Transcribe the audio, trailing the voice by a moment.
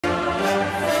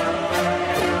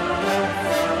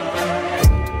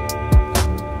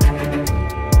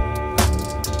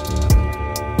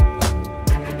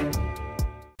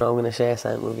I'm going to share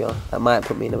something with you. That might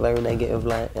put me in a very negative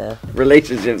light, yeah.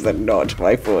 Relationships are not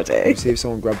my forte. See if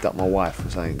someone grabbed up my wife or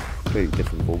something, completely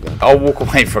different ballgame. I'll walk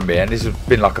away from here, and this has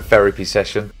been like a therapy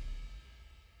session.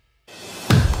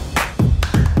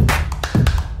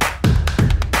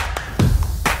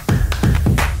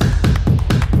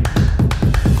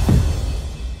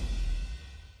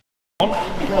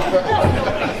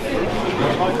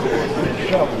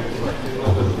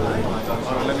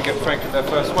 Let me get Frank in there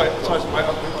first. Wait, Tyson, wait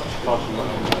up.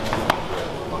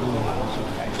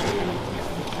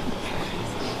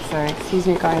 Sorry, excuse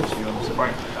me, guys.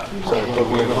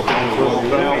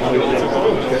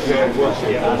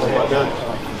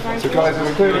 So guys, are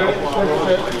we clear?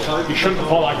 You shouldn't have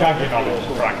put that gagging order,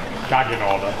 Frank. Gagging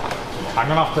order. I'm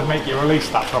going to have to make you release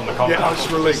that from the contract. Yeah,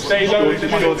 it's released. Stay low in the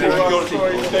middle for us.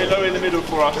 Stay low in the middle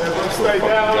for us. Stay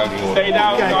down. Stay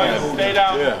down, guys. Stay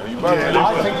down.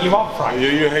 I think you are, Frank.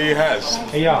 He has.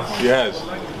 He has. He has.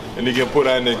 And he can put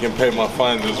that in there, he can pay my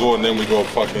fines as well, and then we go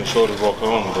fucking shoulder rock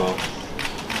on, bro.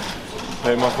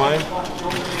 Pay my fine?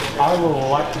 I will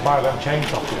like to buy them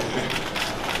chains off you.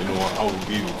 You know what? I will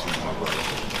give it to you, my brother.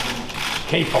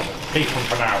 Keep them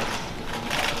for now.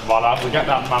 Well, I will get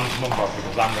that man's number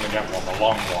because I'm going to get one, a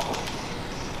long one.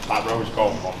 That rose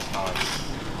gold one's nice.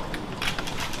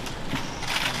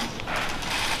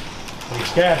 Are you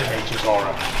scared of me,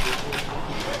 Chisora?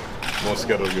 I'm more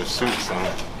scared of your suit, son.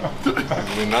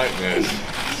 It's me nightmares.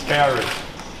 Scary.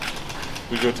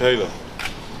 Who's your tailor?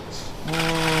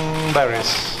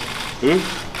 Berries. Who? Is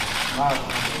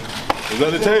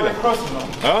that the tailor?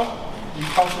 Huh? You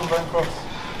come from Van Cross.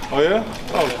 Oh yeah?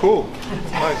 Oh cool.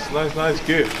 Nice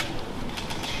gift.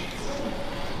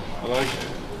 I like it.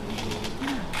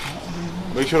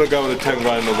 Make sure the guy with the 10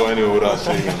 grand don't go anywhere without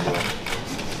seeing him.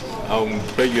 I'll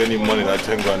bet you any money that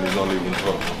 10 grand is not leaving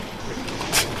top.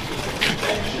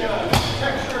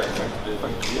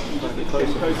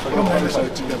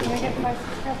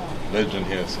 Legend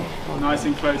here, son. Nice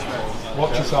and close, mate.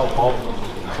 Watch yourself, Bob.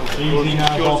 Easy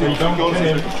now, Bobby. Don't kill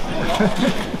him.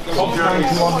 Bob's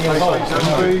 91 years old.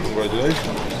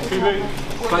 Congratulations.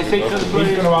 He's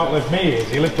going to outlive me.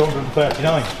 He lived to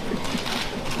 139.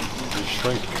 He's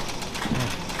shrinking.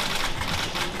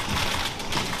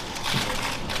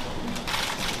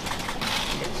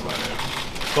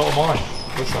 So am I.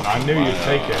 Listen, I knew you'd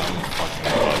take it.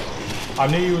 I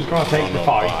knew you was going to take the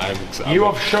fight. You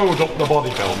have showed up the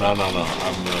bodybuilder. No.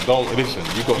 Don't listen.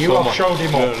 You have showed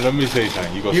him up. Let me say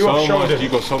something. You got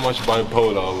so much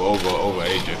bipolar over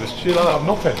AJ. Just chill out.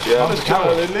 Nothing. Yeah, Man's a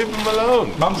coward. Leave him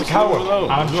alone. Man's a coward.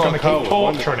 And I'm just going to keep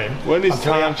torturing him when it's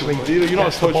until he time actually you're not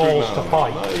gets the balls to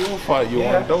fight. No, he won't fight you.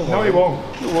 Yeah. Don't worry. No, he won't.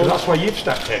 Because that's where you've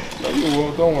stepped in. No, you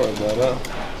won't. Don't worry about that.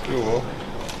 You will.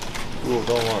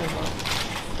 Don't worry, man.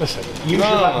 Listen, you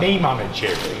should let me manage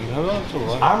you. No, that's all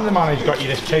right. I'm the man who's got you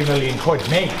this 2 million quid,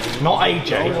 me, not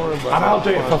AJ, and I'll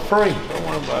do it for free. Don't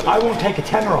worry about it. I won't take a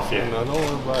tenner off you. No, don't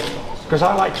worry about it. Because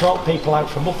I like to help people out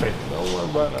for nothing. Don't worry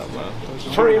about that, man.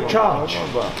 Free of charge.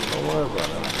 Don't worry about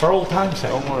that. For all time's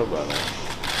sake. Don't worry about that.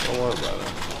 Don't worry about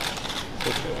that. It's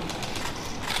okay.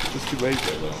 Just keep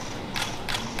AJ though.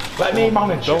 Let me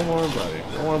manage you. Don't worry about it.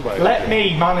 Don't worry about it. Let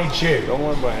me manage you. Don't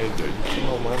worry about AJ. You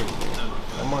don't manage me.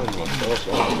 I'm managing myself.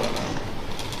 Don't worry about that.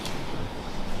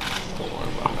 Don't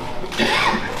worry about that.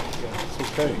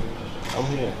 It's okay. I'm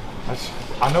here.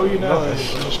 I know you're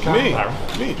nervous. Just calm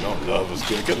down. Me? Not nervous.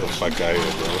 Get the fuck out of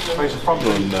here, bro. I'm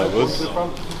not nervous.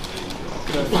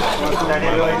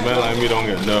 Men like me don't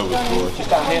get nervous, bro.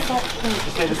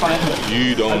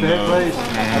 You don't know.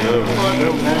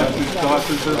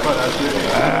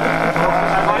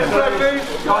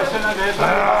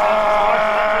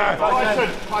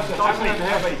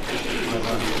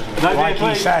 Like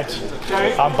he said,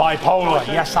 I'm bipolar.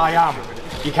 Yes, I am.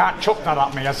 You can't chuck that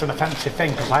at me as an offensive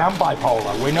thing because I am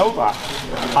bipolar. We know that.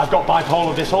 I've got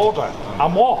bipolar disorder.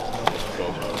 And what?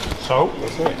 So,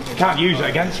 you can't use it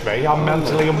against me. I'm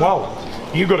mentally unwell.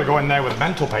 You've got to go in there with a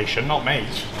mental patient, not me.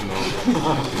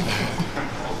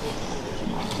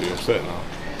 You're upset now.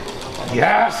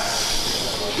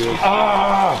 Yes! Do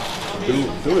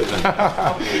it then.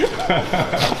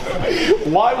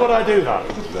 Why would I do that?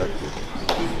 Exactly.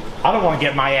 I don't want to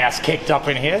get my ass kicked up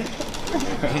in here.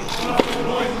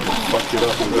 Fuck it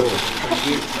up and go.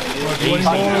 Easy.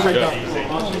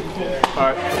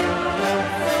 Alright.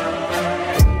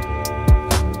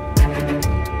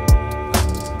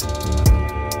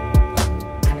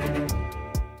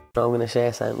 I'm going to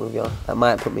share something with you. That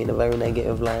might put me in a very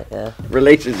negative light, yeah.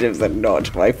 Relationships are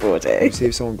not my forte. See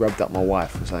if someone grabbed up my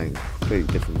wife or something,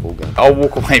 completely different ballgame. I'll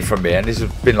walk away from here, and this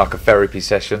has been like a therapy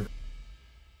session.